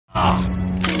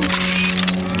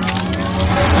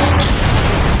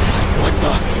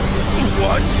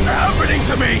What's happening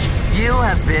to me? You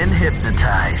have been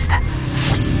hypnotized.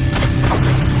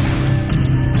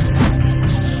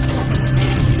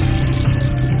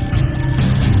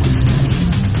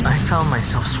 I found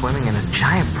myself swimming in a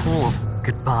giant pool of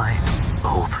goodbye,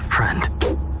 old friend.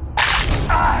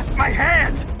 Ah, my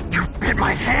hand! You bit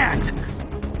my hand!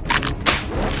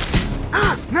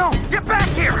 No, get back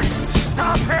here!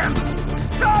 Stop him!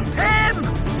 Stop him!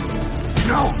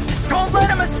 No, don't let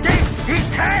him escape! He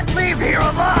can't leave here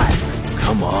alive!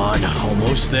 Come on,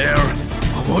 almost there.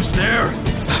 Almost there.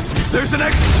 There's an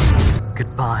exit.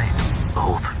 Goodbye,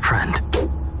 old friend.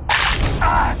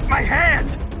 Ah, my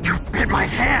hand! You bit my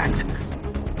hand!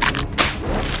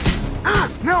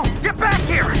 No, get back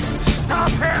here!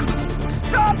 Stop him!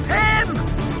 Stop him!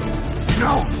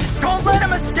 No, don't let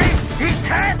him escape! He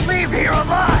can't leave here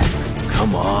alive!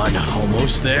 Come on,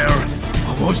 almost there.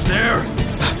 Almost there.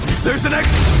 There's an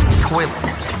exit. Toilet.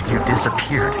 You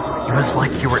disappeared. It was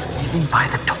like you were eaten by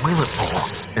the toilet bowl.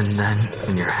 And then,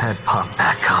 when your head popped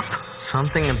back up,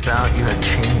 something about you had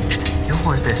changed. You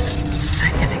wore this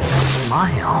sickening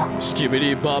smile.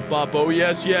 Skibbity bop bop, oh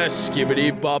yes, yes.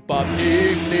 Skibbity bop bop,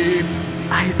 neep neep.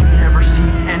 I had never seen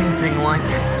anything like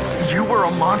it. You were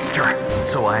a monster.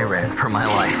 So I ran for my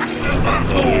life.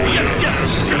 Oh, yes, yes!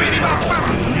 Skibbity bop bop!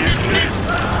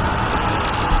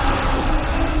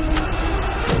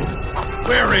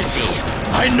 Where is he?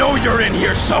 I know you're in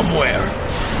here somewhere.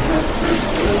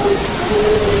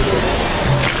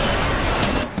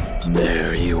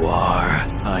 There you are.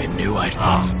 I knew I'd...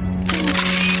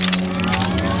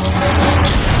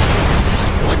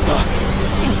 What the...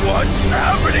 What's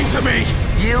happening to me?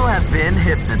 You have been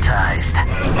hypnotized. Oh,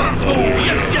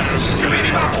 yes, yes!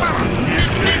 Skibbity bop bop!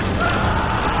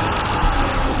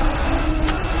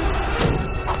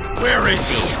 Where is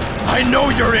he? I know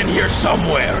you're in here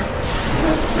somewhere.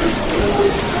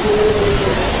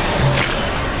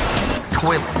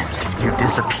 Toilet. You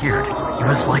disappeared. It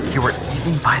was like you were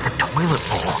eaten by the toilet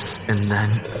bowl. And then,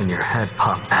 when your head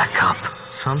popped back up,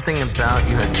 something about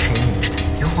you had changed.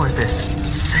 You wore this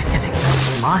sickening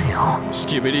smile.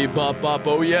 Skibbity bop bop,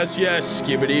 oh yes, yes.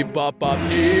 Skibbity bop bop,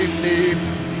 neep neep.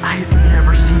 I had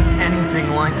never seen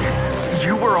anything like it.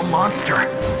 You were a monster.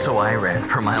 So I ran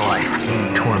for my life,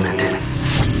 being tormented.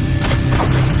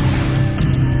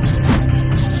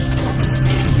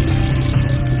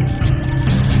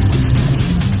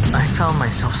 I found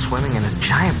myself swimming in a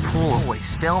giant pool,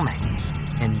 always filming.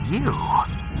 And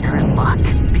you're in luck,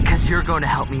 because you're going to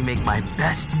help me make my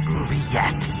best movie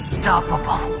yet.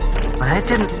 Stoppable. But I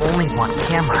didn't only want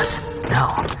cameras.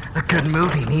 No, a good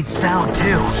movie needs sound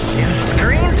too. And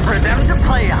screens for them to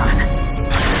play on.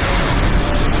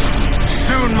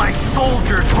 Soon my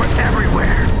soldiers were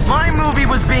everywhere. My movie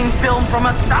was being filmed from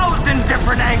 1,000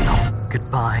 different angles.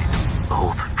 Goodbye,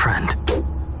 old friend.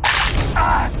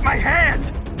 Ah, my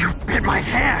hand! You bit my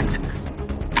hand!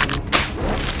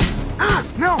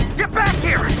 No, get back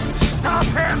here! Stop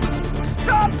him!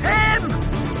 Stop him!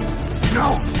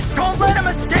 No, don't let him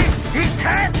escape! He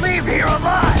can't leave here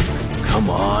alive! Come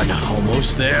on,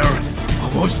 almost there.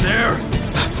 Almost there.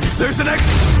 There's an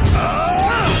exit.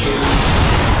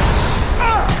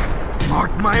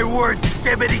 Mark my words,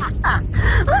 Skibbity!